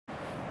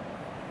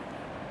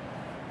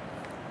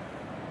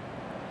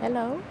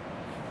Hello.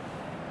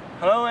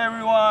 Hello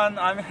everyone,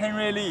 I'm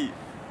Henry Lee,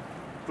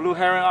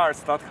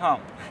 BlueHeronArts.com.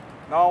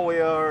 Now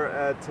we are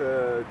at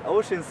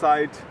ocean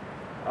side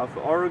of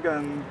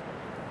Oregon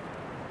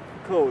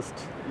coast.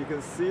 You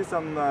can see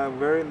some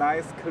very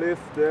nice cliff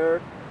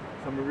there,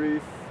 some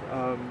reef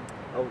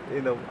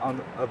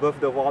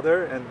above the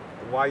water and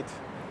white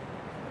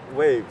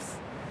waves.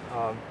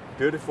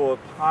 Beautiful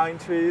pine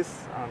trees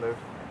on the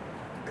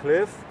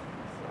cliff.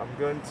 I'm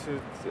going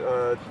to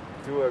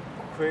do a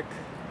quick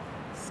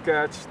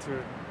sketch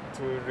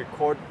to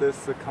record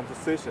this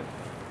composition.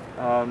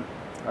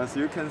 As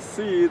you can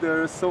see,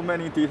 there are so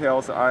many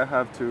details I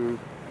have to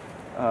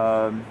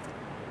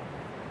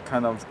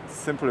kind of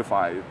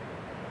simplify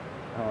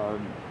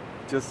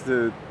just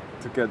to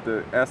get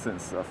the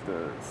essence of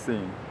the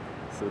scene.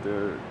 So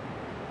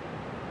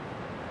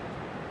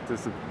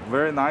there's a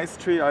very nice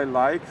tree I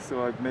like,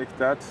 so I make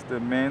that the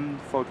main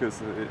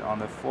focus on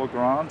the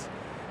foreground.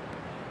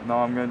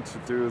 Now I'm going to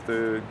do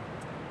the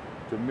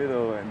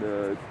middle and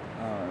the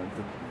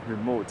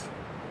remote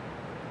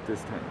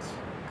distance.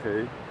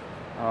 Okay,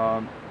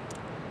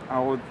 I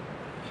will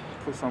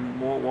put some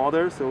more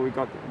water. So we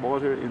got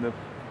water in the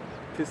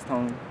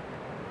Piston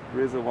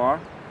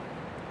reservoir.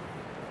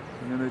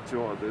 I'm going to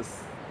draw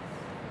this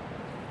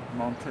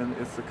mountain.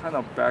 It's a kind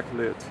of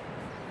backlit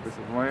with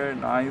a very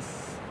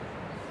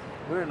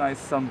nice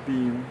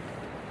sunbeam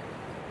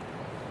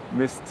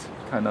mist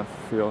kind of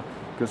feel,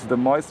 because the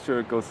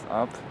moisture goes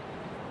up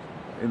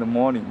in the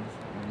morning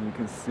and you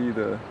can see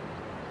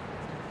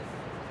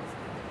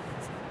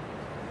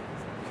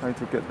try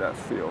to get that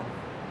feel.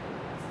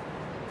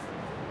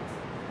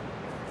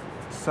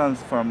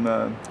 Sun's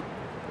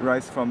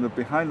rise from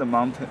behind the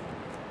mountain.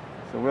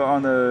 So we're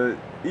on the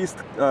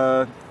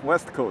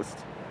west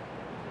coast.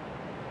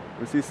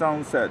 We see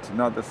sunset,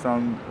 not the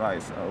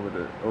sunrise over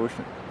the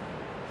ocean.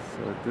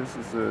 So this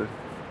is a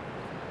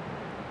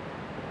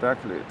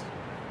backlit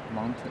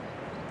mountain.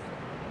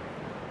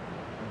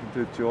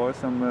 To draw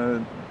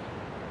some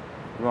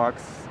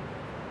rocks.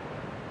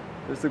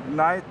 There's a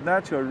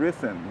natural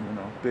rhythm,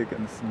 big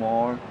and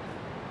small,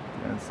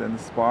 and then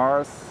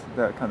sparse,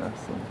 that kind of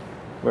thing.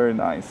 Very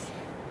nice.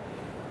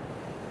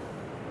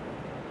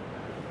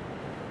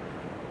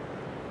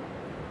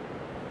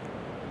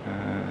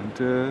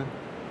 And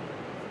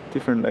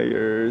different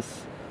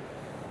layers.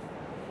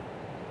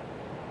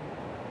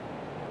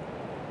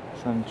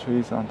 Some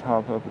trees on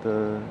top of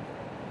the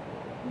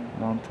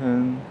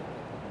mountain.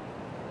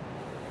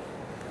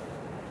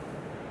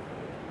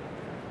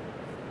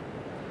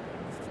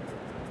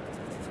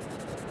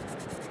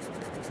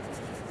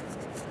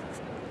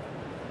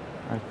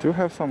 I do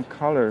have some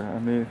color I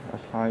may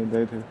apply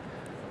later,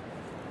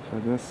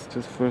 but let's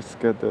just first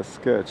get the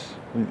sketch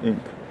in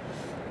ink.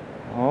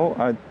 Oh,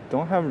 I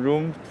don't have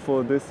room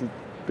for this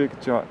big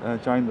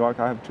giant rock.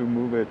 I have to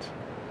move it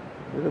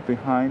a little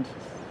behind.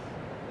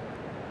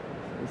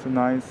 It's a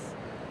nice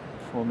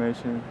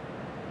formation.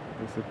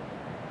 There's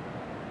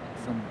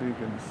some big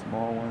and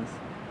small ones,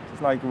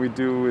 just like we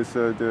do with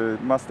the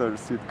mustard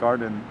seed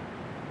garden,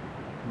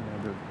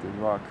 the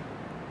rock.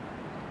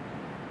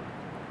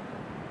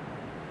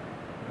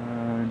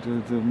 And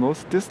the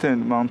most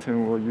distant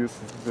mountain will use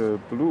the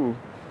blue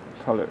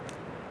color.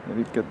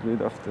 Maybe get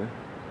rid of the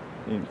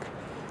ink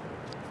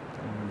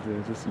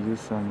and just use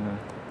some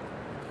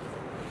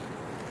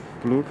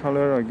blue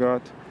color I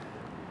got.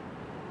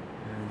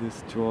 And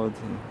just draw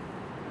the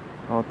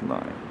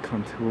outline,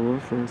 contour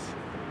first.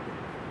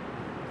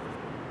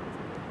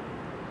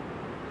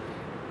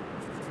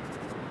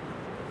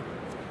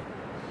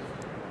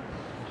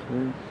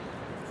 Okay.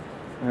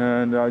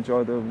 And I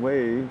draw the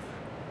wave.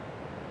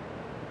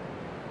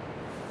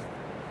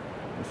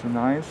 It's a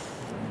nice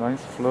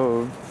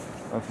flow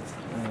of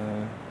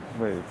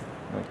wave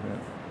like that.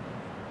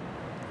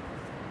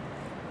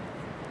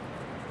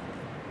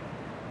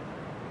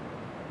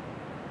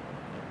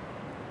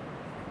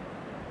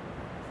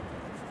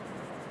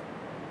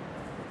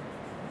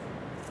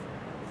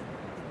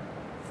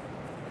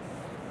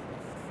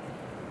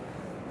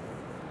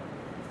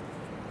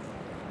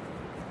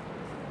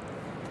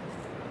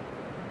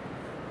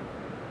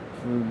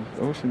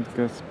 The ocean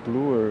gets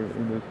bluer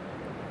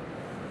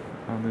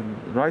on the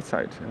right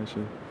side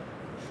actually,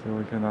 so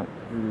we cannot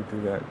really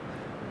do that.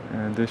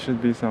 And there should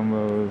be some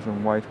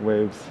white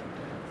waves.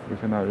 We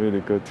cannot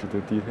really go to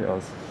the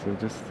details. So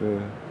just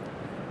a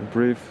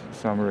brief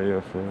summary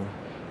of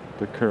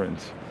the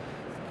current.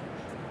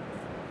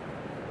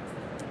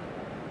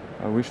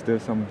 I wish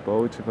there's some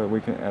boat, but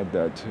we can add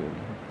that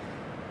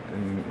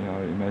in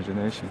our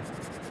imagination.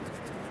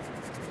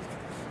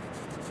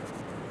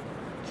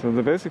 So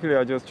basically,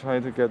 I just try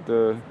to get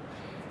the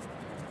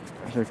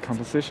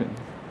composition.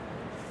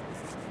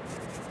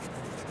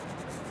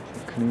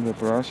 Clean the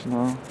brush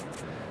now.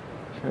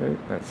 Okay,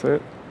 that's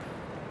it.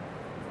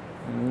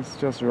 And let's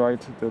just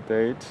write the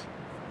date.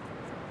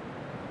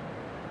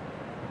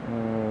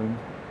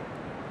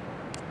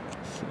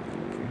 Let's see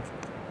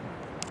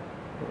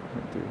what we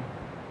can do.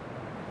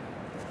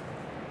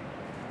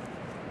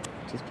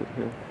 Just put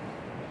here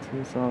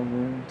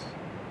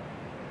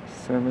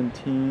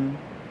 2017.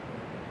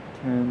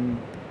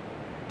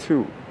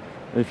 10/2.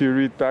 If you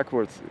read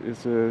backwards,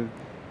 it's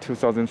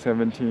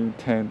 2017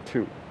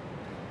 10/2.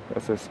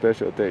 That's a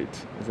special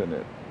date, isn't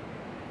it?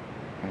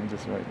 And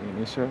just write the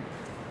initial.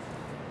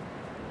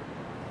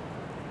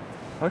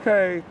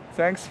 Okay,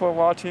 thanks for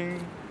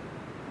watching.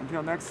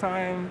 Until next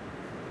time,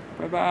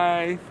 bye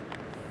bye.